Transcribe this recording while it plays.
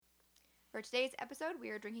For today's episode, we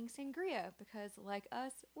are drinking sangria because, like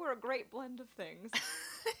us, we're a great blend of things.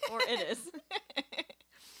 Or it is.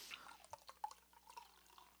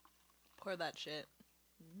 Pour that shit.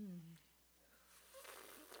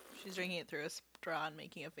 She's drinking it through a straw and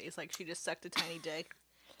making a face like she just sucked a tiny dick.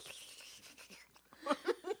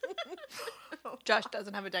 Josh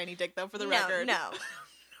doesn't have a tiny dick, though, for the record. No.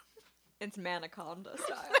 It's Manaconda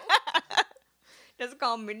style. Just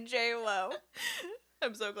call me J-Lo.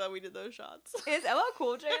 I'm so glad we did those shots. Is LL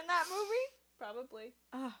Cool J in that movie? Probably.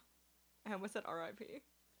 I almost said R.I.P.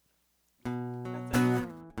 That's it.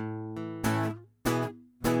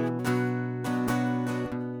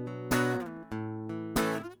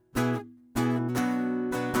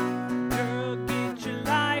 Girl, get your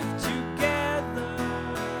life together.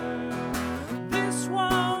 This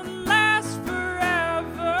won't last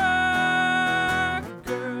forever.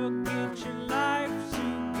 Girl, get your life together.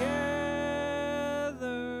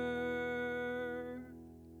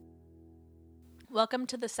 Welcome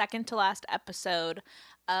to the second to last episode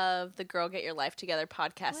of the Girl Get Your Life Together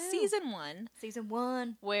podcast, Woo. Season 1, Season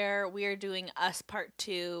 1. where we are doing Us Part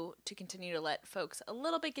 2 to continue to let folks a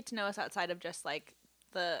little bit get to know us outside of just, like,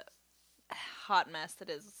 the hot mess that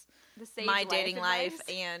is The sage my dating life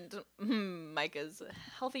advice. and Micah's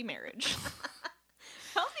healthy marriage.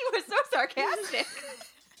 Healthy was so sarcastic.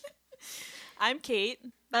 I'm Kate.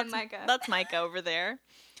 I'm Micah. That's Micah over there.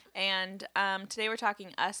 And today we're talking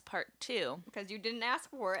Us Part 2. Because you didn't ask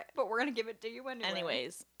for it, but we're going to give it to you anyway.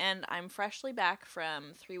 Anyways, and I'm freshly back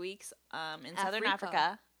from 3 weeks in Southern Africa.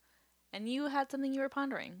 Africa. And you had something you were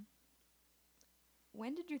pondering.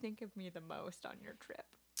 When did you think of me the most on your trip?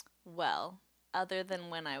 Well, other than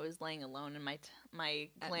when I was laying alone in my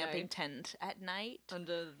At glamping night. tent at night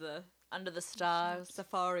Under the stars.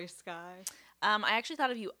 safari sky. I actually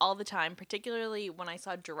thought of you all the time, particularly when I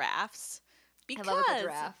saw giraffes. I love a good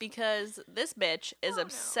giraffe. Because this bitch is Oh, no.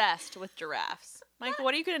 obsessed with giraffes. Michael,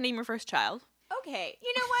 what are you going to name your first child? Okay,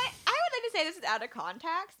 you know what? I would like to say this is out of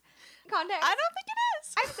context. I don't think it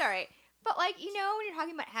is. I'm sorry. But, like, you know, when you're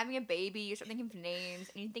talking about having a baby, you start thinking of names,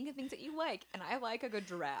 and you think of things that you like, and I like a good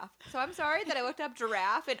giraffe. So I'm sorry that I looked up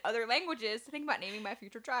giraffe in other languages to think about naming my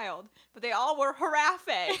future child. But they all were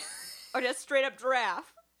Harafe. Or just straight up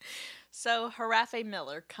giraffe. So, Harafe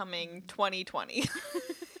Miller coming 2020.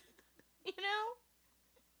 You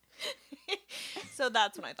know? So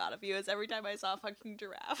that's when I thought of you, is every time I saw a fucking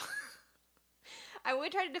giraffe. I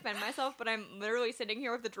would try to defend myself, but I'm literally sitting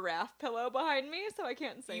here with the giraffe pillow behind me, so I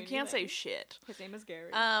can't say You can't say anything. shit. His name is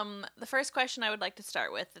Gary. The first question I would like to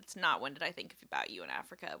start with, it's not when did I think about you in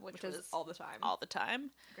Africa, which which was is all the time. all the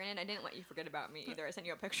time. Granted, I didn't let you forget about me either. I sent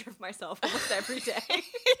you a picture of myself almost every day.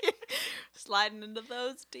 Sliding into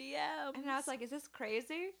those DMs. And I was like, is this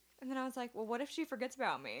crazy? And then I was like, well, what if she forgets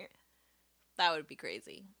about me? That would be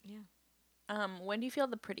crazy. Yeah. When do you feel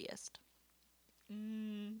the prettiest?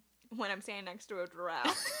 When I'm standing next to a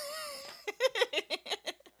giraffe.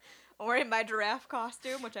 Or in my giraffe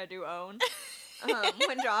costume, which I do own.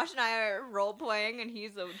 When Josh and I are role playing and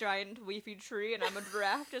he's a giant leafy tree and I'm a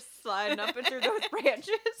giraffe just sliding up and through those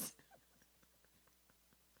branches.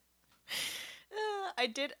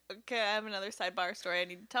 Okay, I have another sidebar story I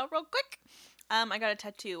need to tell real quick. I got a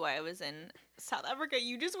tattoo while I was in South Africa.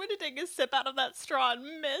 You just went to take a sip out of that straw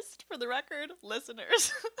and missed, for the record,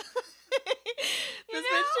 listeners. This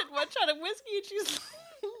bitch did one shot of whiskey and she's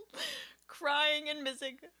crying and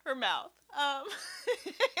missing her mouth.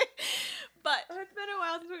 But It's been a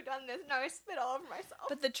while since we've done this. Now I spit all over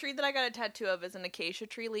myself. the tree that I got a tattoo of is an acacia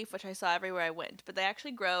tree leaf, which I saw everywhere I went. But they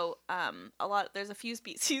actually grow a lot. There's a few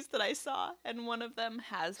species that I saw, and one of them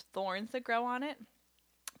has thorns that grow on it.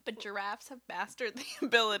 But giraffes have mastered the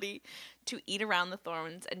ability to eat around the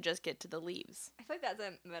thorns and just get to the leaves. I feel like that's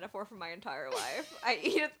a metaphor for my entire life. I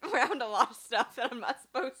eat around a lot of stuff that I'm not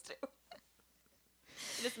supposed to.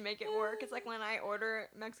 Just make it work. It's like when I order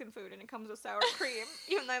Mexican food and it comes with sour cream,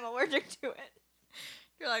 even though I'm allergic to it.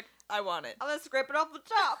 You're like, I want it. I'll just scrape it off the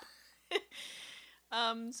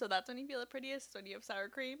top. So that's when you feel the prettiest, is when you have sour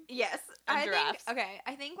cream. Yes. And giraffes.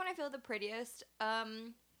 I think when I feel the prettiest,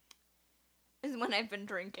 is when I've been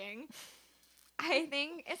drinking. I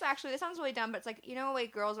think it's actually, this sounds really dumb, but it's like, you know,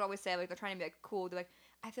 like girls always say, like, they're trying to be like cool. They're like,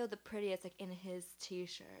 I feel the prettiest, like, in his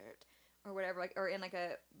t-shirt or whatever, like, or in like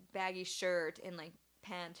a baggy shirt and like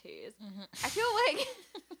panties. I feel like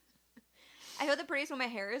I feel the prettiest when my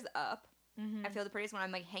hair is up. I feel the prettiest when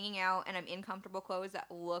I'm like hanging out and I'm in comfortable clothes that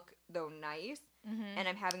look though nice and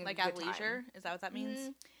I'm having a Like good athleisure? time. Is that what that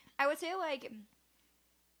means? I would say like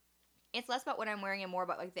it's less about what I'm wearing and more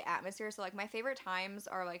about like the atmosphere. So like my favorite times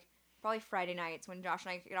are like probably Friday nights when Josh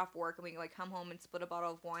and I get off work and we like come home and split a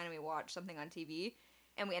bottle of wine and we watch something on TV.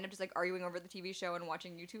 and we end up just like arguing over the TV show and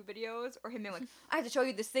watching YouTube videos, or him being like, I have to show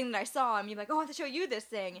you this thing that I saw, and me like, oh, I have to show you this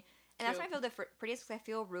thing. And that's when I feel the prettiest, because I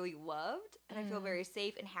feel really loved, and I feel very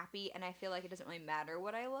safe and happy, and I feel like it doesn't really matter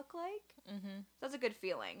what I look like. So that's a good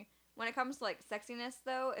feeling. When it comes to like sexiness,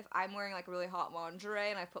 though, if I'm wearing like really hot lingerie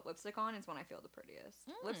and I put lipstick on, it's when I feel the prettiest.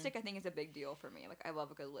 Lipstick, I think, is a big deal for me. Like, I love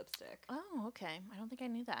a good lipstick. Oh, okay. I don't think I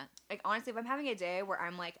knew that. Like, honestly, if I'm having a day where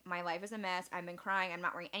I'm like, my life is a mess, I've been crying, I'm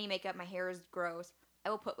not wearing any makeup, my hair is gross, I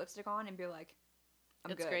will put lipstick on and be like, I'm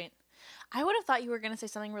That's good. great. I would have thought you were going to say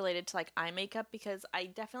something related to like eye makeup, because I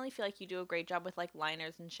definitely feel like you do a great job with like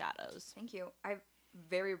liners and shadows. Thank you. I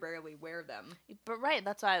very rarely wear them. But right,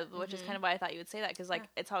 that's why, which is kind of why I thought you would say that, because like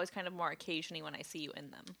it's always kind of more occasionally when I see you in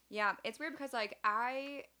them. Yeah, it's weird because like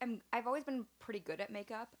I've always been pretty good at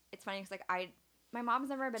makeup. It's funny because like my mom's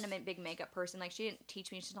never been a big makeup person. Like, she didn't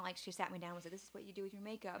teach me. She's not like, she sat me down and was like, this is what you do with your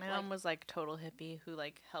makeup. My mom was like total hippie who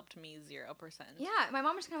like helped me 0%. Yeah, my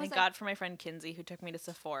mom just kind of was Thank like, God for my friend Kinsey who took me to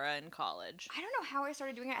Sephora in college. I don't know how I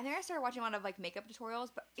started doing it. I think I started watching a lot of like makeup tutorials,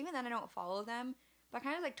 but even then I don't follow them. But I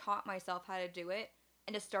kind of like taught myself how to do it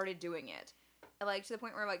and just started doing it. And, like, to the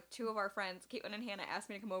point where like two of our friends, Caitlin and Hannah, asked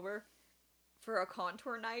me to come over for a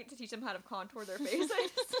contour night to teach them how to contour their faces.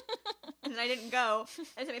 And then I didn't go.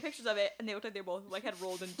 And sent me pictures of it, and they looked like they both like had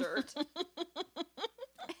rolled in dirt.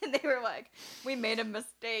 And they were like, we made a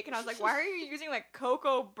mistake. And I was like, why are you using like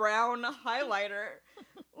cocoa brown highlighter?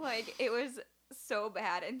 Like, it was so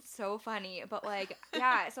bad and so funny. But like,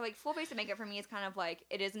 yeah, so like full face of makeup for me is kind of like,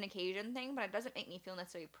 it is an occasion thing, but it doesn't make me feel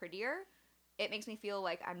necessarily prettier. It makes me feel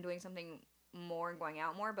like I'm doing something more and going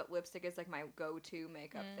out more, but lipstick is like my go-to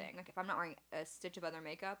makeup thing. Like, if I'm not wearing a stitch of other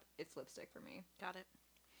makeup, it's lipstick for me. Got it.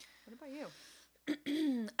 What about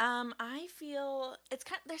you? I feel it's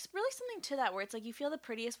there's really something to that where it's like you feel the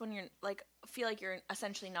prettiest when you're like feel like you're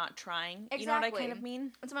essentially not trying. Exactly. You know what I kind of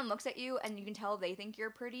mean? When someone looks at you and you can tell they think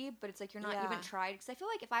you're pretty, but it's like you're not Yeah. even tried. Because I feel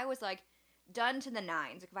like if I was like done to the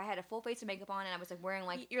nines, like if I had a full face of makeup on and I was like wearing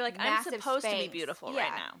like You're like, I'm massive supposed to be Spanx, beautiful yeah,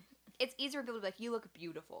 right now. it's easier for people to be like, you look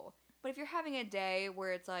beautiful. But if you're having a day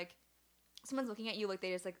where it's like someone's looking at you like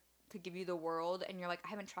they just like could give you the world, and you're like, I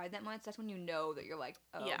haven't tried that much, that's when you know that you're like,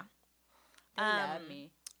 oh, Yeah. they love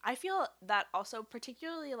me. I feel that also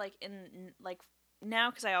particularly like in like now,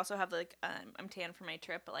 because I also have like I'm tan for my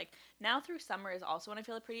trip, but like now through summer is also when I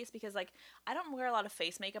feel the prettiest, because like I don't wear a lot of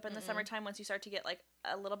face makeup in the summertime. Once you start to get like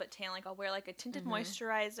a little bit tan, like I'll wear like a tinted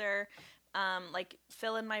moisturizer, like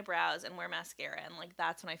fill in my brows and wear mascara, and like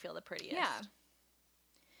that's when I feel the prettiest. Yeah.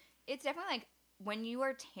 It's definitely like when you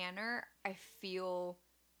are tanner, I feel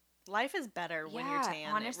Life is better when you're Yeah,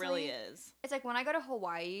 tan. honestly, it really is. it's like when I go to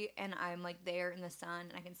Hawaii and I'm like there in the sun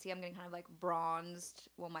and I can see I'm getting kind of like bronzed.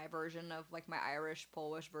 Well, my version of like my Irish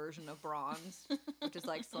Polish version of bronzed, which is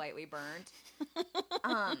like slightly burnt.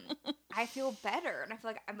 I feel better, and I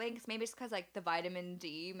feel like I think maybe it's because like the vitamin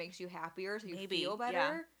D makes you happier, so you Maybe, feel better.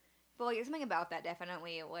 yeah. But like there's something about that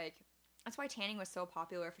definitely. Like that's why tanning was so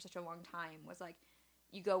popular for such a long time. Was like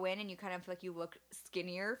you go in and you kind of feel like you look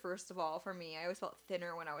skinnier. First of all, for me, I always felt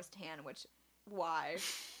thinner when I was tan, which why?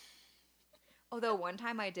 Although one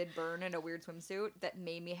time I did burn in a weird swimsuit that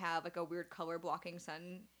made me have like a weird color blocking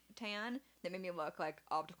sun tan that made me look like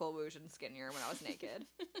optical illusion skinnier when I was naked.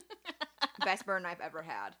 Best burn I've ever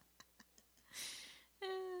had.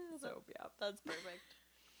 So yeah, that's perfect.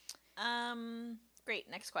 Great.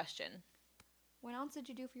 Next question. What else did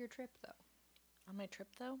you do for your trip though? On my trip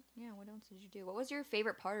though, Yeah, what else did you do? What was your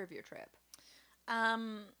favorite part of your trip?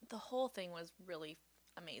 the whole thing was really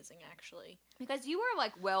amazing, actually. Because you were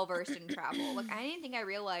like well versed in travel. Like I didn't think I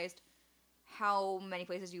realized how many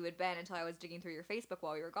places you had been until I was digging through your Facebook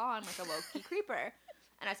while you were gone, like a low key creeper.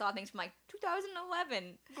 And I saw things from like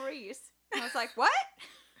 2011 Greece. And I was like, what?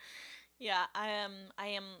 Yeah, I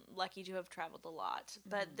am lucky to have traveled a lot,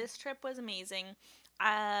 but this trip was amazing.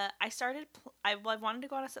 I wanted to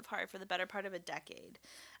go on a safari for the better part of a decade,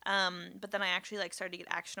 but then I actually started to get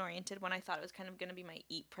action oriented when I thought it was kind of going to be my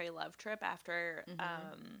eat, pray, love trip after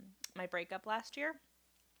my breakup last year.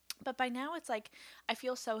 But by now it's like I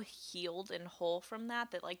feel so healed and whole from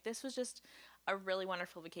that this was just a really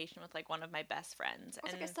wonderful vacation with one of my best friends. It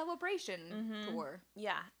was like a celebration tour.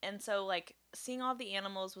 Yeah, and so seeing all the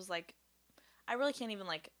animals was I really can't even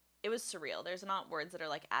it was surreal. There's not words that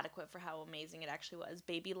are adequate for how amazing it actually was.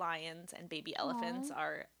 Baby lions and baby elephants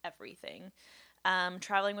are everything.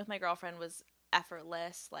 Traveling with my girlfriend was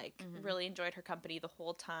effortless. Really enjoyed her company the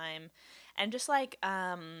whole time, and just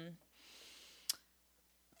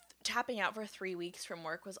tapping out for 3 weeks from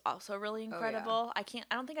work was also really incredible. I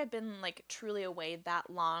don't think I've been truly away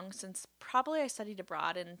that long since probably I studied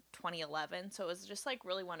abroad in 2011. So it was just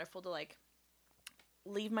really wonderful to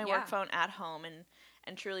leave my Yeah. work phone at home and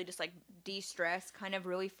truly just like De-stress, kind of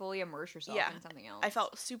really fully immerse yourself Yeah. in something else. I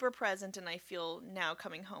felt super present, and I feel now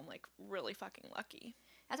coming home like really fucking lucky.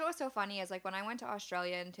 That's what was so funny is like when I went to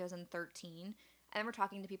Australia in 2013, I remember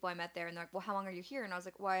talking to people I met there, and they're like, "Well, how long are you here?" And I was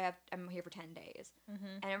like, "Well, I'm here for 10 days." Mm-hmm.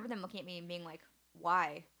 And I remember them looking at me and being like,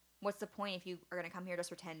 "Why? What's the point if you are gonna come here just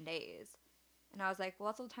for 10 days?" And I was like, "Well,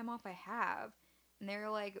 that's all the time off I have." And they were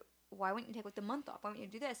like, "Why wouldn't you take like the month off? Why wouldn't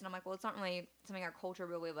you do this?" And I'm like, "Well, it's not really something our culture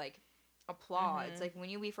really like applauds. Mhm. Like when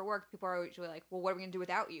you leave for work, people are usually like, well, what are we gonna do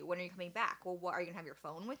without you? When are you coming back? Well, what are you gonna have your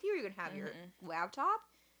phone with you? Are you gonna have your Mhm. laptop?"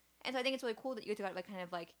 And so I think it's really cool that you get to like kind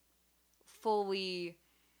of like fully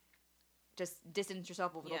just distance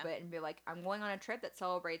yourself a little Yeah. bit and be like, I'm going on a trip that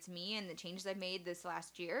celebrates me and the changes I've made this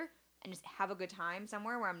last year, and just have a good time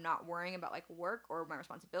somewhere where I'm not worrying about like work or my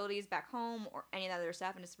responsibilities back home or any of that other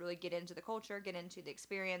stuff, and just really get into the culture, get into the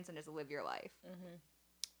experience, and just live your life. Mm-hmm.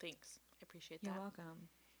 Thanks. I appreciate that. You're welcome.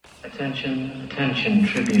 Attention, attention,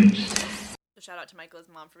 tributes. So shout out to Michaela's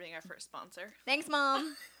mom for being our first sponsor. Thanks,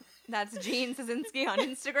 Mom. That's Jean Szynski on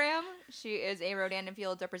Instagram. She is a Rodan and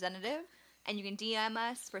Fields representative. And you can DM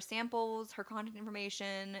us for samples, her contact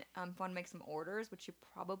information, if you want to make some orders, which you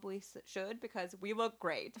probably should because we look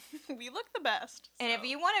great. We look the best. And if so.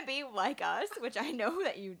 you want to be like us, which I know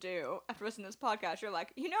that you do, after listening to this podcast, you're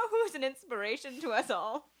like, you know who's an inspiration to us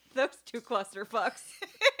all? Those two clusterfucks.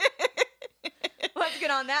 Let's get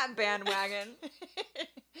on that bandwagon.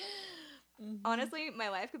 Mhm. Honestly, my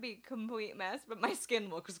life could be a complete mess, but my skin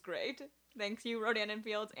looks great. Thanks you, Rodan and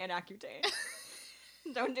Fields and Accutane.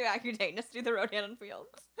 Don't do Accutane, just do the Rodan and Fields.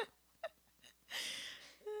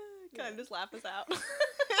 Kind of just laugh us out.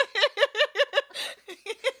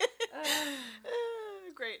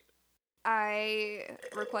 Great. I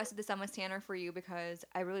requested the Sunless Tanner for you because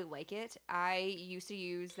I really like it. I used to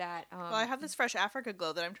use that. Well, I have this Fresh Africa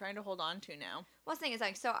glow that I'm trying to hold on to now. Well, the thing is,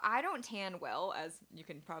 like, so I don't tan well, as you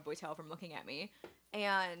can probably tell from looking at me.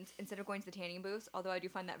 And instead of going to the tanning booths, although I do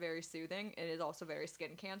find that very soothing, it is also very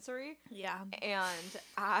skin cancery. Yeah. And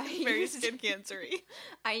I Very used- skin cancery.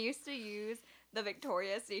 I used to use the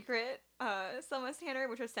Victoria's Secret Sunless Tanner,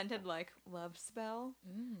 which was scented like Love Spell,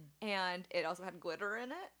 and it also had glitter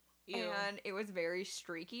in it. Ew. And it was very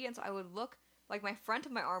streaky, and so I would look like my front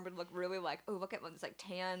of my arm would look really like, oh, look at this like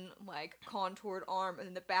tan, like contoured arm, and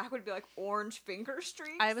then the back would be like orange finger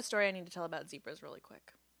streaks. I have a story I need to tell about zebras really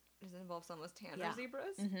quick. Does it involve Sunless Tanner Yeah.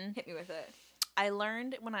 zebras? Mhm. Hit me with it. I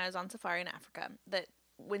learned when I was on safari in Africa that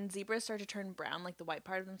when zebras start to turn brown, like the white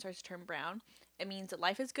part of them starts to turn brown, it means that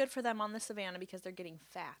life is good for them on the savannah because they're getting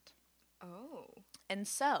fat. Oh. And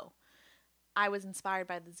so I was inspired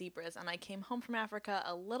by the zebras, and I came home from Africa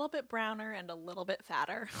a little bit browner and a little bit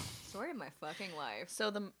fatter. Story of my fucking life.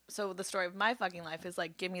 So the story of my fucking life is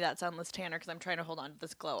like, give me that Sunless Tanner because I'm trying to hold on to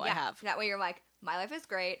this glow I have. That way you're like, my life is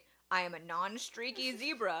great. I am a non-streaky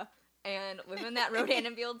zebra and living that Rodan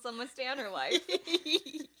and Fields Sunless Tanner life.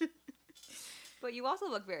 But you also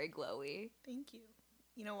look very glowy. Thank you.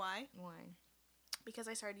 You know why? Why? Because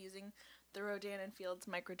I started using the Rodan and Fields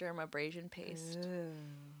Microdermabrasion paste.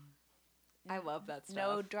 I love that stuff.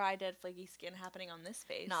 No dry, dead, flaky skin happening on this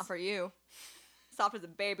face. Not for you. Soft as a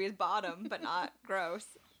baby's bottom, but not gross.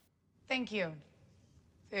 Thank you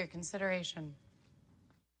for your consideration.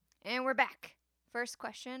 And we're back. First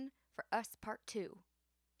question for us, part 2,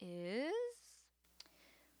 is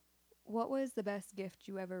what was the best gift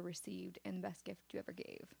you ever received and the best gift you ever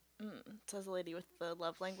gave? Says the lady with the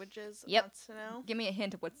love languages. Yep. Wants to know. Give me a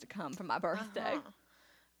hint of what's to come for my birthday.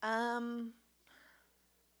 Uh-huh.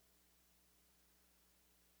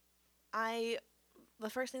 The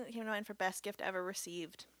first thing that came to mind for best gift ever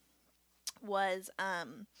received was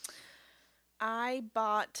I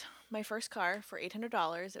bought my first car for $800.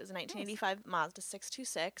 It was a 1985 Mazda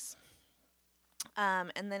 626.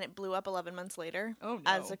 And then it blew up 11 months later. Oh, no.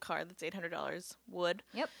 As a car that's $800 would.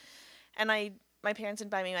 Yep. And my parents didn't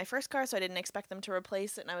buy me my first car, so I didn't expect them to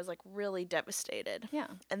replace it, and I was like really devastated. Yeah.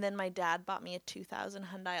 And then my dad bought me a 2000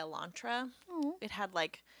 Hyundai Elantra. Oh. It had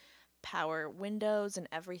like power windows and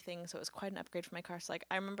everything, so it was quite an upgrade for my car. So like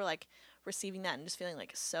I remember like receiving that and just feeling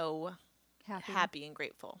like so happy and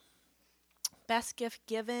grateful. Best gift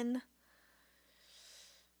given.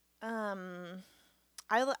 I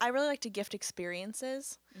really like to gift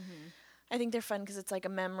experiences. Mm-hmm. I think they're fun because it's like a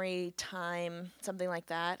memory, time, something like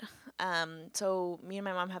that. So me and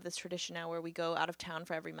my mom have this tradition now where we go out of town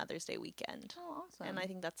for every Mother's Day weekend. Oh, awesome. And I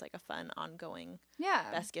think that's like a fun, ongoing yeah.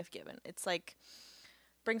 best gift given. It's like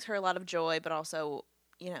brings her a lot of joy, but also,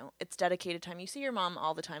 you know, it's dedicated time. You see your mom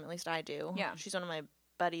all the time, at least I do. Yeah. She's one of my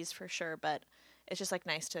buddies for sure, but it's just like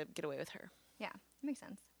nice to get away with her. Yeah, makes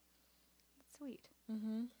sense. That's sweet.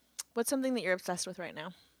 Mm-hmm. What's something that you're obsessed with right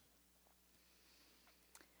now?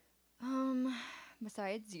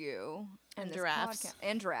 Besides you And this giraffes.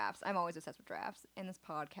 and giraffes, I'm always obsessed with giraffes. And this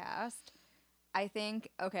podcast, I think.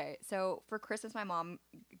 Okay, so for Christmas, my mom.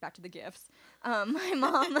 Back to the gifts. My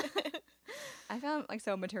mom. I found like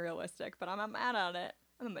so materialistic, but I'm not mad at it.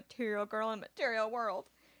 I'm a material girl in a material world.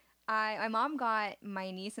 My mom got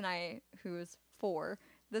my niece and I, who's 4,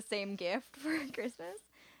 the same gift for Christmas,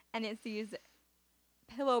 and it's these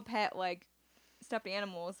pillow pet like stuffed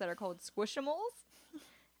animals that are called Squishimals,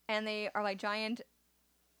 and they are like giant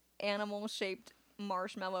animal shaped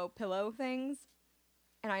marshmallow pillow things,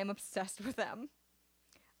 and I am obsessed with them.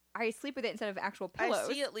 I sleep with it instead of actual pillows.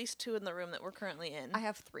 I see at least 2 in the room that we're currently in. I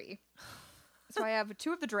have 3. So I have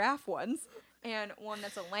 2 of the giraffe ones and one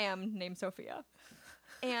that's a lamb named Sophia.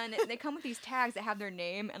 And they come with these tags that have their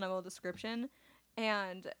name and a little description.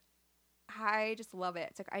 And I just love it.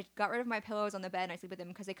 It's like I got rid of my pillows on the bed and I sleep with them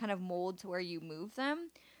because they kind of mold to where you move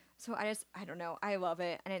them. So I don't know. I love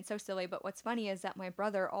it. And it's so silly. But what's funny is that my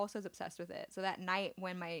brother also is obsessed with it. So that night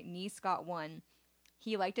when my niece got one,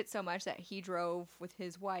 he liked it so much that he drove with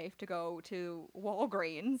his wife to go to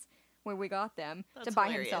Walgreens where we got them to That's buy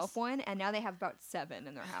hilarious. himself one. And now they have about 7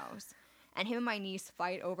 in their house. And him and my niece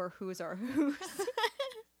fight over who's our who's.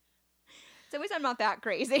 So at least I'm not that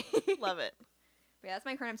crazy. Love it. But yeah, that's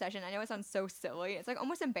my current obsession. I know it sounds so silly. It's like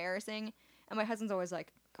almost embarrassing. And my husband's always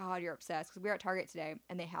like, God, you're obsessed. Because we were at Target today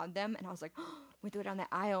and they had them. And I was like, oh, we threw it down the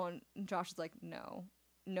aisle. And Josh is like, no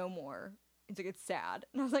more. It's like, it's sad.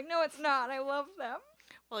 And I was like, no, it's not. I love them.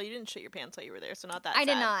 Well, you didn't shit your pants while you were there, so not that I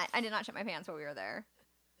did sad. not. I did not shit my pants while we were there.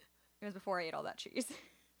 It was before I ate all that cheese.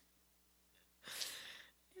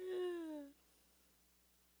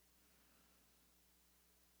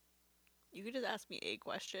 You could just ask me a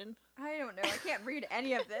question. I don't know. I can't read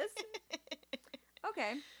any of this.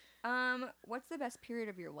 Okay. What's the best period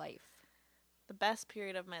of your life? The best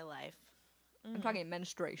period of my life. I'm talking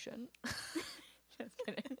menstruation. Just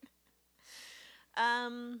kidding.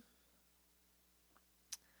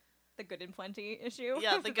 The good and plenty issue.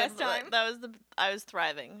 Yeah, the best good time. That was I was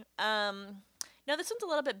thriving. No, this one's a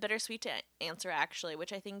little bit bittersweet to answer actually,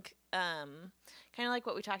 which I think kind of like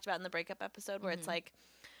what we talked about in the breakup episode, where it's like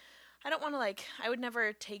I don't want to I would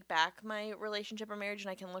never take back my relationship or marriage, and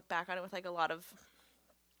I can look back on it with like a lot of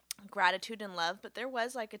gratitude and love. But there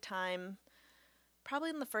was like a time, probably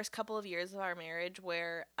in the first couple of years of our marriage,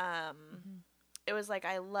 where it was like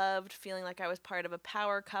I loved feeling like I was part of a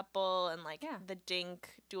power couple and like the dink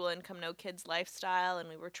dual income no kids lifestyle, and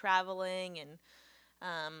we were traveling, and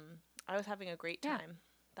I was having a great time.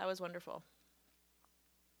 That was wonderful.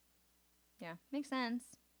 Yeah, makes sense.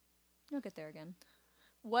 You'll get there again.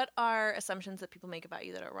 What are assumptions that people make about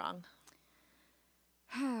you that are wrong?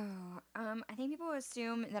 I think people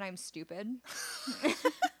assume that I'm stupid.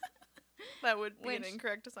 That would be an Which-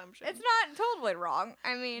 incorrect assumption. It's not totally wrong.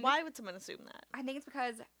 I mean, Why would someone assume that? I think it's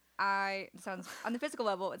because it sounds on the physical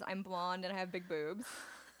level, I'm blonde and I have big boobs,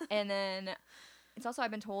 and then it's also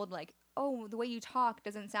I've been told like, oh, the way you talk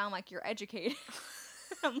doesn't sound like you're educated.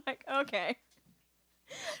 I'm like, okay.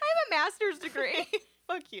 I have a master's degree.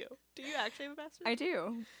 Fuck you. Do you actually have a master's? I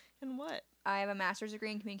do. In what? I have a master's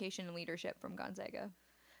degree in communication and leadership from Gonzaga.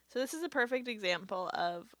 So this is a perfect example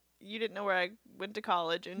of you didn't know where I went to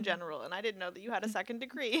college in general, and I didn't know that you had a second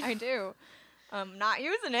degree. I do. Not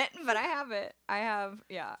using it, but I have it. I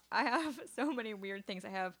have so many weird things. I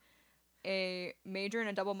have a major and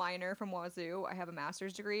a double minor from Wazoo. I have a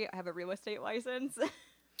master's degree. I have a real estate license.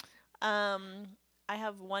 I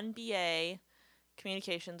have one BA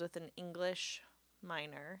communications with an English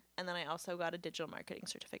minor, and then I also got a digital marketing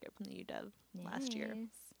certificate from the UW last year. Nice.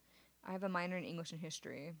 I have a minor in English and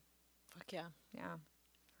history. Fuck yeah. Yeah.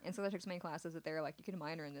 And so I took so many classes that they were like, you can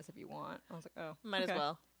minor in this if you want. I was like, oh. Might okay. as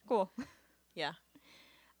well. Cool. Yeah.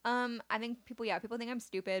 I think people think I'm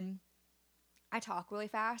stupid. I talk really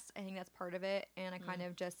fast. I think that's part of it. And I kind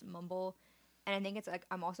of just mumble. And I think it's like,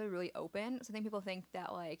 I'm also really open. So I think people think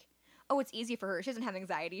that like, oh, it's easy for her. She doesn't have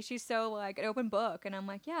anxiety. She's so like an open book. And I'm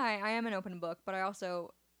like, yeah, I am an open book. But I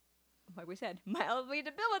also, like we said, mildly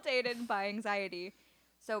debilitated by anxiety.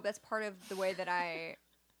 So that's part of the way that I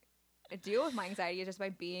deal with my anxiety is just by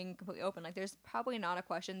being completely open. Like there's probably not a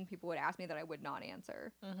question people would ask me that I would not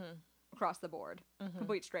answer across the board.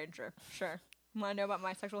 Complete stranger. Sure. Want to know about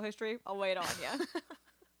my sexual history? I'll lay it on you.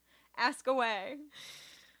 Ask away.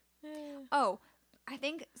 Oh, I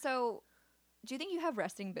think so. Do you think you have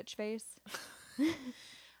resting bitch face?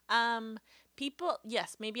 People,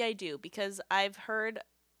 yes, maybe I do, because I've heard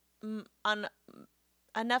on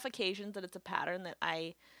enough occasions that it's a pattern that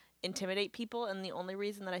I intimidate people, and the only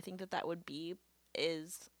reason that I think that would be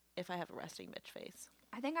is if I have a resting bitch face.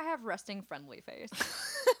 I think I have resting friendly face.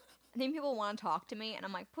 I think people want to talk to me, and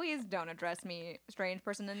I'm like, please don't address me, strange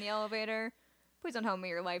person in the elevator. Please don't tell me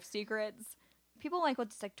your life secrets. People like will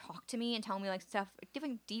just like talk to me and tell me like stuff,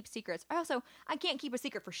 giving deep secrets. I can't keep a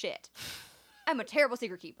secret for shit. I'm a terrible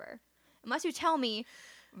secret keeper. Unless you tell me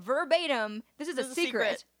verbatim, this is a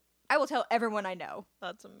secret, I will tell everyone I know.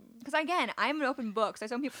 That's Because again, I'm an open book, so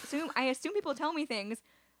I assume people tell me things,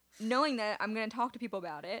 knowing that I'm going to talk to people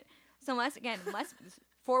about it. So unless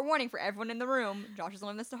forewarning for everyone in the room, Josh has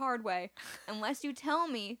learned this the hard way. Unless you tell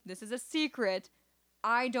me this is a secret,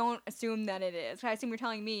 I don't assume that it is. I assume you're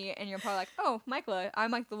telling me, and you're probably like, oh, Michaela, I'm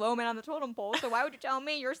like the low man on the totem pole, so why would you tell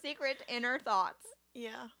me your secret inner thoughts?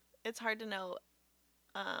 Yeah. It's hard to know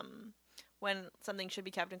when something should be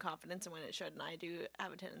kept in confidence and when it shouldn't. I do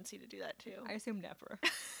have a tendency to do that too. I assume never.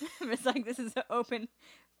 It's like, this is an open,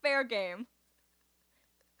 fair game.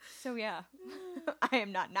 So yeah, I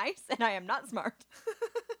am not nice and I am not smart.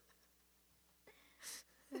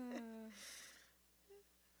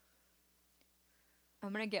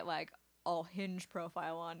 I'm gonna get like all Hinge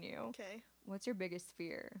profile on you. Okay. What's your biggest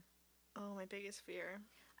fear? Oh, my biggest fear.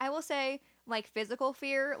 I will say like physical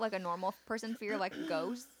fear, like a normal person fear, like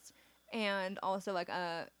ghosts, and also like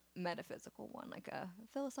a metaphysical one, like a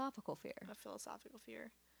philosophical fear. A philosophical fear.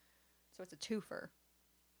 So it's a twofer.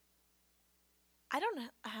 I don't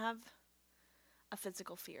have a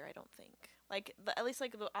physical fear, I don't think. Like, at least,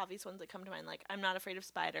 like, the obvious ones that come to mind. Like, I'm not afraid of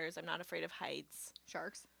spiders. I'm not afraid of heights.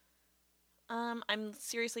 Sharks. I'm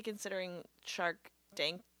seriously considering Shark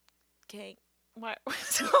Tank... What?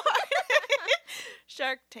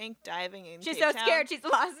 Shark Tank diving in She's Cape so Town. scared she's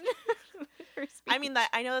lost her I mean, speech.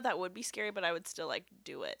 I know that would be scary, but I would still, like,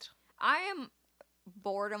 do it. I am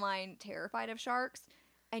borderline terrified of sharks,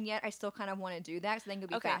 and yet I still kind of want to do that because I think it would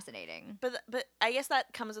be Okay. fascinating. But I guess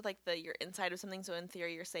that comes with, like, you're inside of something, so in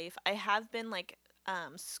theory you're safe. I have been, like,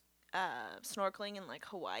 snorkeling in, like,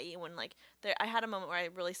 Hawaii when, like, I had a moment where I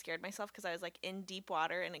really scared myself because I was, like, in deep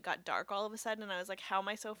water and it got dark all of a sudden, and I was like, how am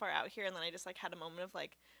I so far out here? And then I just, like, had a moment of,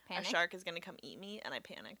 like, Panic? a shark is going to come eat me, and I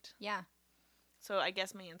panicked. Yeah. So I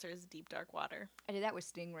guess my answer is deep, dark water. I did that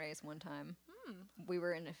with stingrays one time. We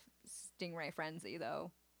were in a stingray frenzy,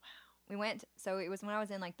 though. Wow. We went, so it was when I was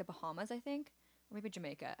in, like, the Bahamas, I think, or maybe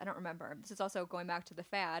Jamaica. I don't remember. This is also going back to the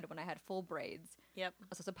fad when I had full braids. Yep. I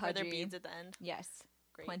was also Were there pudgy. beads at the end? Yes.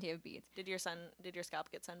 Great. Plenty of beads. Did your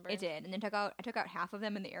scalp get sunburned? It did, and then I took out half of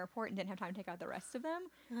them in the airport and didn't have time to take out the rest of them.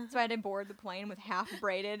 So I had to board the plane with half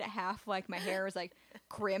braided, half like my hair was like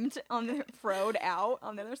crimped on the froed out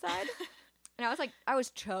on the other side. And I was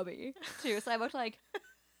chubby too, so I looked like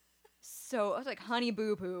I was like Honey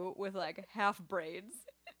Boo Boo with like half braids.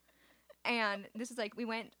 And this is like we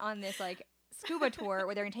went on this like scuba tour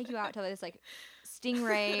where they're gonna take you out to this like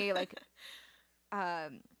stingray like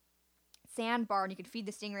sandbar, and you could feed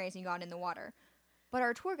the stingrays and you got in the water. But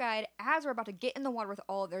our tour guide, as we're about to get in the water with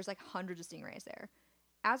there's like hundreds of stingrays there.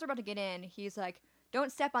 As we're about to get in, he's like, don't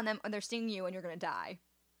step on them or they're stinging you and you're going to die.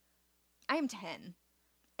 I am 10.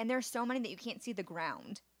 And there's so many that you can't see the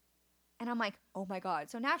ground. And I'm like, oh my God.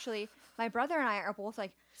 So naturally, my brother and I are both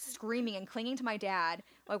like screaming and clinging to my dad.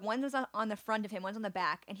 Like one's on the front of him, one's on the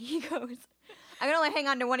back. And he goes, I'm going to only hang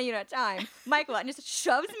on to one of you at a time. Michael, and just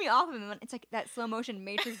shoves me off of him. And it's like that slow motion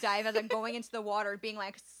Matrix dive as I'm going into the water, being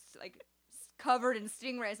like covered in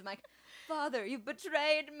stingrays. I'm like, Father, you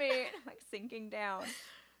betrayed me. And I'm like sinking down.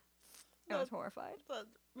 I was horrified. That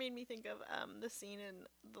made me think of the scene in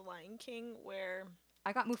The Lion King where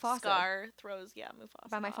I got Mufasa Scar throws Mufasa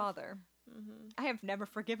by my off. father. Mm-hmm. I have never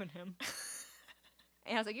forgiven him.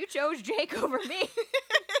 And I was like, you chose Jake over me.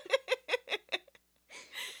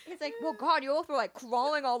 He's like, well, God, you both were like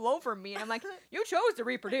crawling all over me. And I'm like, you chose to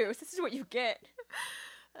reproduce. This is what you get.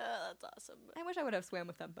 That's awesome. I wish I would have swam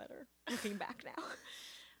with them better, looking back now.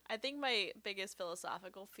 I think my biggest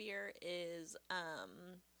philosophical fear is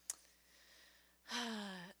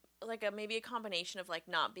like maybe a combination of like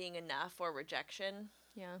not being enough or rejection.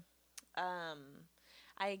 Yeah.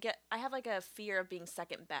 I have like a fear of being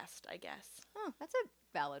second best, I guess. Oh, that's a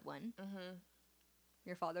valid one. Mm-hmm.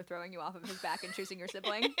 Your father throwing you off of his back and choosing your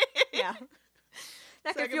sibling. Yeah.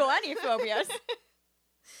 That could Second fuel best. any phobias.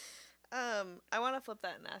 I want to flip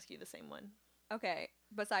that and ask you the same one. Okay.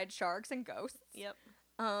 Besides sharks and ghosts. Yep.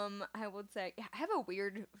 I would say I have a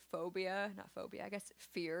weird I guess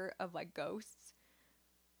fear of like ghosts.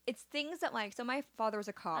 It's things that like, so my father was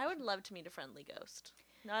a cop. I would love to meet a friendly ghost.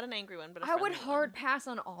 Not an angry one, but a I friendly would hard one. pass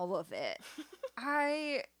on all of it.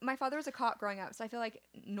 My father was a cop growing up, so I feel like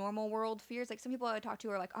normal world fears, like some people I talk to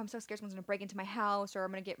are like, oh, I'm so scared someone's gonna break into my house or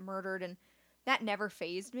I'm gonna get murdered, and that never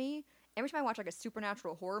fazed me. Every time I watch like a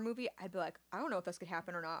supernatural horror movie, I'd be like, I don't know if this could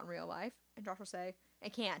happen or not in real life. And Josh will say, I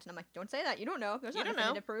can't. And I'm like, don't say that. You don't know. There's You not don't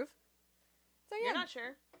nothing know. to prove. So yeah, You're not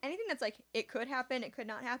sure. anything that's like it could happen, it could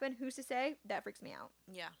not happen. Who's to say? That freaks me out.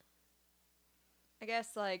 Yeah. I guess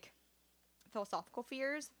like philosophical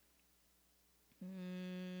fears.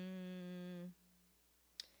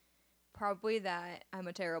 Probably that I'm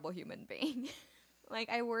a terrible human being. Like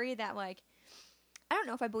I worry that like I don't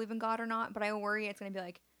know if I believe in God or not, but I worry it's gonna be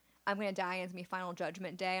like I'm gonna die and it's gonna be final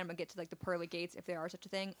judgment day. And I'm gonna get to like the pearly gates if there are such a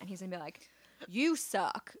thing, and he's gonna be like, "You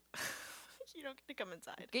suck. You don't get to come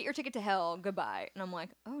inside. Get your ticket to hell. Goodbye." And I'm like,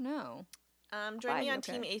 "Oh no." Join me Fine, on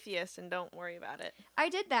okay. Team Atheist and don't worry about it. I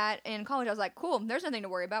did that in college. I was like, "Cool. There's nothing to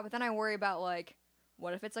worry about." But then I worry about like,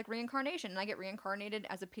 what if it's like reincarnation and I get reincarnated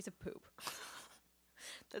as a piece of poop?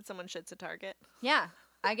 That someone shits a Target. Yeah,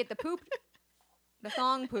 I get the poop, the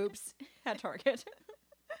thong poops at Target.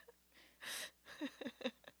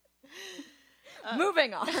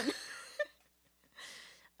 Moving on.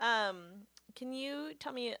 Can you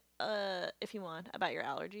tell me, if you want, about your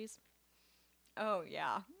allergies? Oh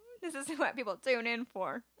yeah, this is what people tune in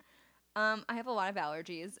for. I have a lot of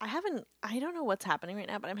allergies. I don't know what's happening right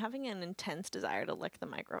now, but I'm having an intense desire to lick the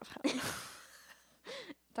microphone.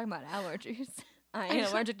 Talking about allergies. I ain't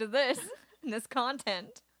allergic to this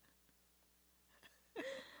content.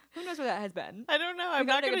 Who knows where that has been? I don't know. We I'm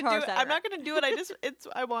got not a gonna Guitar do it. Center. I'm not gonna do it.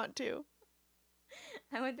 I want to.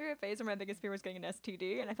 I went through a phase where my biggest fear was getting an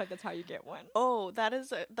STD, and I feel like that's how you get one. Oh,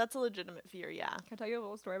 that's a legitimate fear. Yeah. Can I tell you a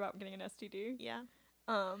little story about getting an STD? Yeah.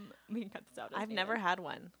 We can cut this out. as I've needed. never had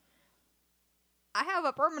one. I have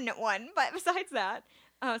a permanent one, but besides that,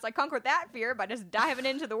 so I conquered that fear by just diving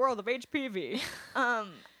into the world of HPV.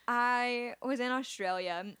 I was in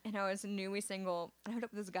Australia, and I was newly single, and I hooked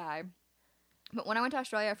up with this guy. But when I went to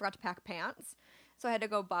Australia, I forgot to pack pants, so I had to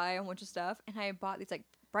go buy a bunch of stuff, and I bought these like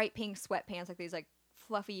bright pink sweatpants, like these like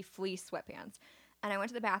fluffy fleece sweatpants. And I went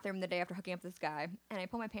to the bathroom the day after hooking up with this guy, and I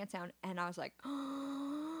pulled my pants down, and I was like,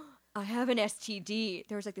 oh, I have an STD.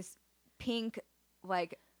 There was like this pink,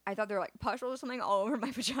 like, I thought they were like pustules or something all over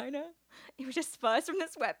my vagina. It was just fuzz from the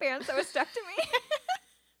sweatpants that was stuck to me.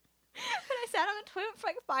 And I sat on the toilet for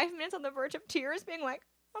like 5 minutes on the verge of tears, being like,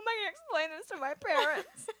 how am I going to explain this to my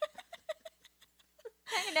parents?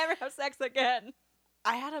 I can never have sex again.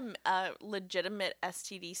 I had a legitimate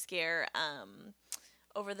STD scare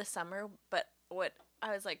over the summer, but what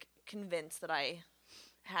I was like convinced that I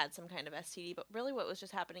had some kind of STD, but really what was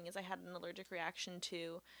just happening is I had an allergic reaction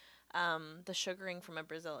to the sugaring from a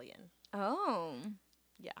Brazilian. Oh.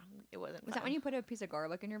 Yeah, it wasn't. Was that fun. when you put a piece of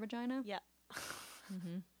garlic in your vagina? Yeah.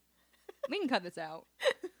 We can cut this out.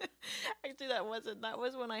 Actually, that wasn't. That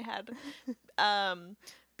was when I had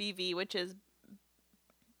BV, which is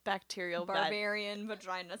bacterial Barbarian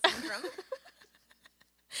vagina syndrome.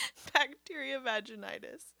 bacteria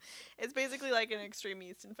vaginitis. It's basically like an extreme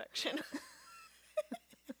yeast infection.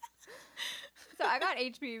 So I got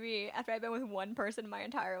HPV after I'd been with one person my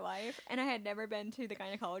entire life, and I had never been to the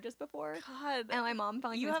gynecologist before. God, And my mom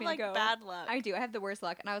finally you convinced have me like to go. bad luck. I do. I have the worst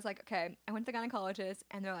luck. And I was like, okay. I went to the gynecologist,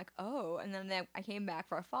 and they're like, oh. And then I came back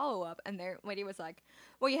for a follow up, and their lady was like,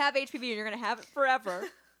 well, you have HPV, and you're gonna have it forever.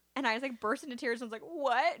 And I was like burst into tears. And I was like,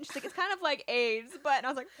 what? And she's like, it's kind of like AIDS, but and I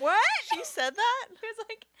was like, what? She said that? She was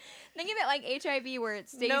like, think of it like HIV, where it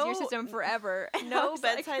stays in No- your system forever. And I No was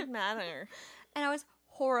like- bedside manner. and I was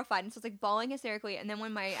horrified, and so I was like bawling hysterically. And then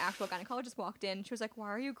when my actual gynecologist walked in, she was like, why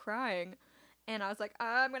are you crying? And I was like,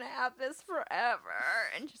 I'm gonna have this forever.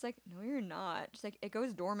 And she's like, no, you're not. She's like, it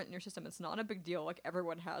goes dormant in your system. It's not a big deal. Like,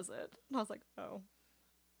 everyone has it. And I was like, oh,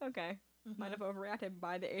 okay. Might have overreacted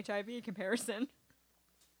by the HIV comparison.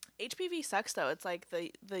 HPV sucks though. It's like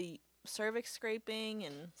the cervix scraping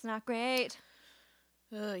and It's not great.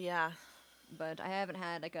 oh yeah. But I haven't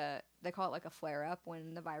had like they call it like a flare up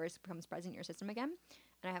when the virus becomes present in your system again.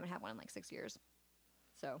 And I haven't had one in like 6 years.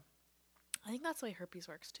 So, I think that's the way herpes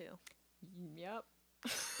works too. yep.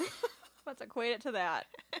 Let's equate it to that.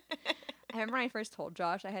 I remember when I first told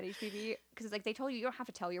Josh I had HPV, because it's like they told you don't have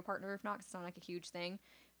to tell your partner if not, 'cause it's not like a huge thing.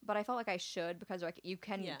 But I felt like I should, because like you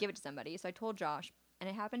can Yeah. give it to somebody. So I told Josh, and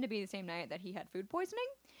it happened to be the same night that he had food poisoning,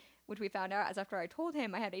 which we found out as after I told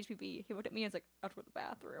him I had HPV. He looked at me and was like, out to the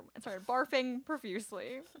bathroom, and started barfing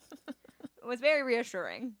profusely. It was very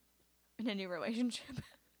reassuring in a new relationship.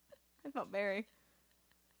 I felt very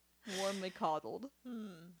warmly coddled.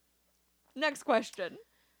 Next question.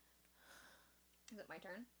 Is it my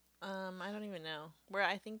turn? I don't even know.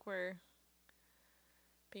 I think we're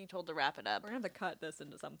being told to wrap it up. We're gonna have to cut this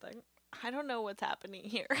into something. I don't know what's happening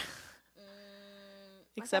here. Let's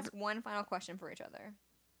Except- ask one final question for each other,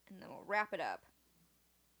 and then we'll wrap it up.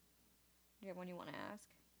 Do you have one you want to ask?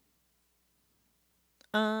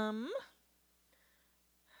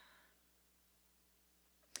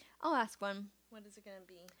 I'll ask one. What is it gonna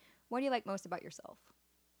be? What do you like most about yourself?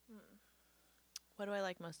 What do I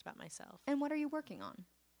like most about myself? And what are you working on?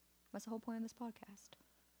 That's the whole point of this podcast.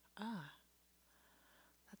 Ah,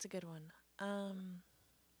 that's a good one. And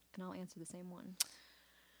I'll answer the same one.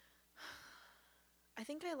 I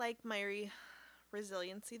think I like my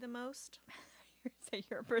resiliency the most. Say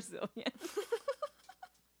you're Brazilian.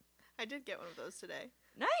 I did get one of those today.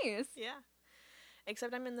 Nice. Yeah.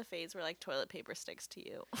 Except I'm in the phase where like toilet paper sticks to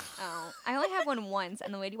you. Oh, I only have one once,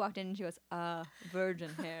 and the lady walked in and she goes,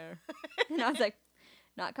 virgin hair. And I was like,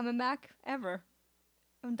 not coming back ever.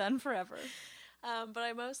 I'm done forever. But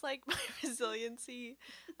I most like my resiliency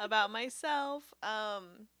about myself. I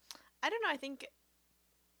don't know. I think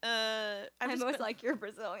I most like you're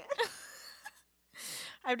Brazilian.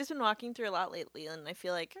 I've just been walking through a lot lately, and I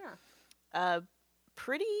feel like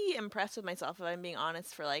pretty impressed with myself, if I'm being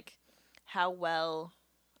honest, for like how well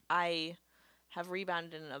I have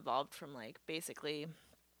rebounded and evolved from like basically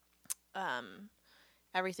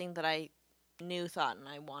everything that I knew, thought, and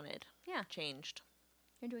I wanted. Yeah. Changed.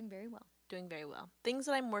 You're doing very well. Doing very well. Things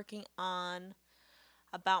that I'm working on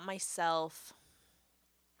about myself.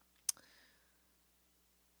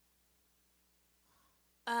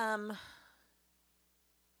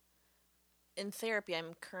 In therapy,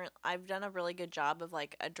 I've done a really good job of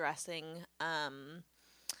like addressing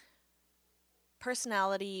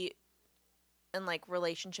personality and like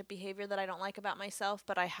relationship behavior that I don't like about myself,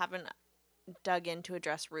 but I haven't dug in to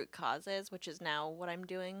address root causes, which is now what I'm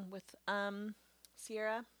doing with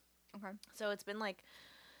Sierra. Okay. So it's been like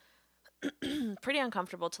pretty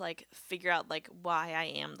uncomfortable to like figure out like why I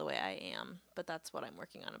am the way I am, but that's what I'm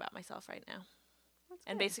working on about myself right now.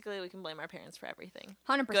 And basically we can blame our parents for everything.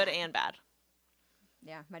 100%. Good and bad.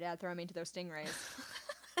 Yeah, my dad throwing me into those stingrays.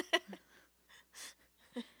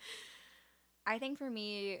 I think for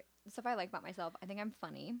me, the stuff I like about myself, I think I'm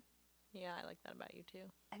funny. Yeah, I like that about you too.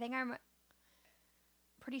 I think I'm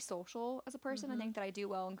pretty social as a person. I think that I do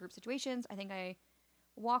well in group situations. I think I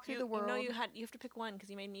walk through the world. You know you have to pick one because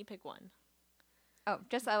you made me pick one. Oh,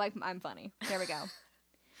 I'm funny. There we go.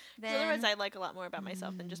 Then, otherwise, I like a lot more about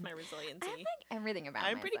myself than just my resiliency. I like everything about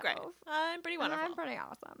I'm myself. pretty great. I'm pretty wonderful. I'm pretty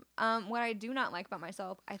awesome. What I do not like about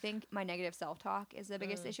myself, I think my negative self-talk is the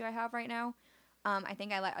biggest issue I have right now. I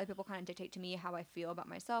think I let other people kind of dictate to me how I feel about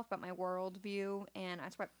myself, about my worldview, and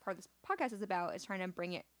that's what part of this podcast is about, is trying to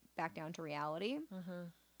bring it back down to reality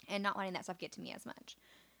and not letting that stuff get to me as much.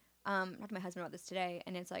 I talked to my husband about this today,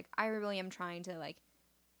 and it's like I really am trying to like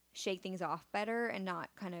shake things off better and not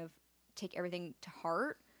kind of take everything to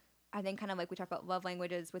heart. I think kind of like we talked about love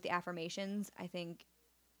languages with the affirmations, I think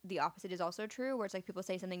the opposite is also true, where it's like people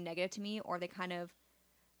say something negative to me or they kind of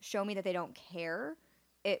show me that they don't care.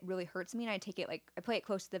 It really hurts me, and I take it like I play it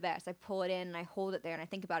close to the vest. I pull it in and I hold it there and I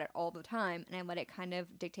think about it all the time, and I let it kind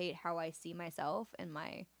of dictate how I see myself, and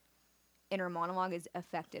my inner monologue is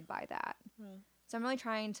affected by that. So I'm really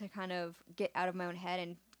trying to kind of get out of my own head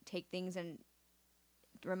and take things and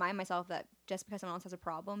remind myself that just because someone else has a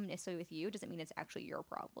problem necessarily with you doesn't mean it's actually your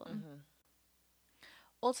problem.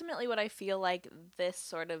 Ultimately, what I feel like this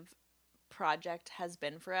sort of project has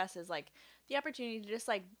been for us is like the opportunity to just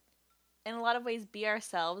like in a lot of ways be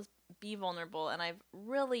ourselves, be vulnerable, and I've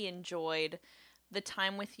really enjoyed the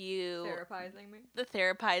time with you.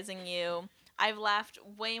 Therapizing you. I've laughed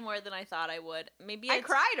way more than I thought I would. Maybe I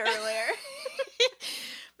cried earlier.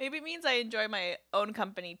 Maybe it means I enjoy my own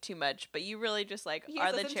company too much, but you really just like You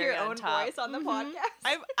are the listen to cherry your on own top. voice on the podcast.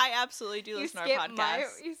 I absolutely do listen to our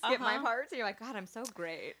podcast. You skip my parts, and you're like, God, I'm so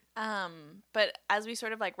great. But as we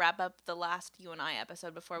sort of like wrap up the last You and I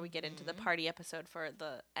episode before we get into the party episode for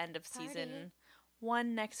the end of season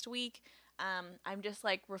 1 next week, I'm just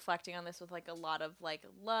like reflecting on this with like a lot of like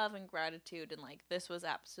love and gratitude, and like this was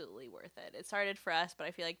absolutely worth it. It started for us, but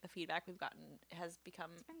I feel like the feedback we've gotten has become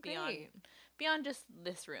beyond just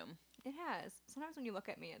this room. It has. Sometimes when you look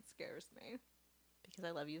at me, it scares me. Because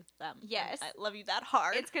I love you that much. Yes. I love you that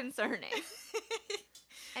hard. It's concerning.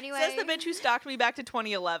 Anyway. Says the bitch who stalked me back to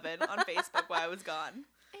 2011 on Facebook while I was gone.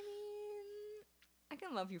 I mean, I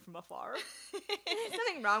can love you from afar. There's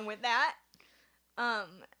nothing wrong with that.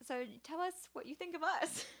 So tell us what you think of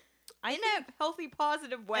us. In a healthy,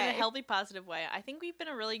 positive way. In a healthy, positive way. I think we've been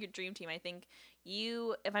a really good dream team. I think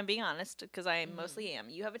you, if I'm being honest, because I mostly am,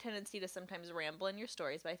 you have a tendency to sometimes ramble in your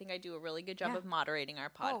stories, but I think I do a really good job of moderating our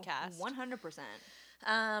podcast. 100%.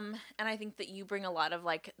 And I think that you bring a lot of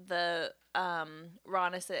like the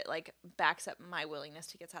rawness that like backs up my willingness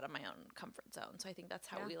to get out of my own comfort zone. So I think that's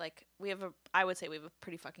how I would say we have a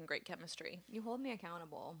pretty fucking great chemistry. You hold me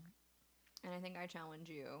accountable. And I think I challenge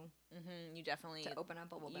you. You definitely to open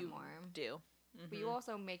up a little bit more. Do. But you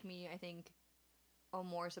also make me, I think, a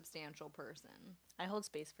more substantial person. I hold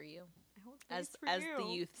space for you, I hold as space for as you.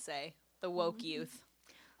 the youth say, the woke youth.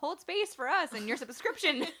 Hold space for us in your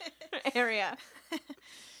subscription area.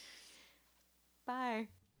 Bye.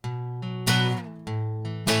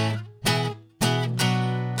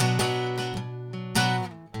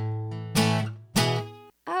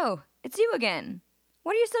 Oh, it's you again.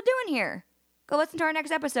 What are you still doing here? Go listen to our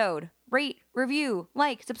next episode. Rate, review,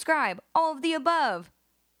 like, subscribe, all of the above.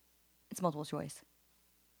 It's multiple choice.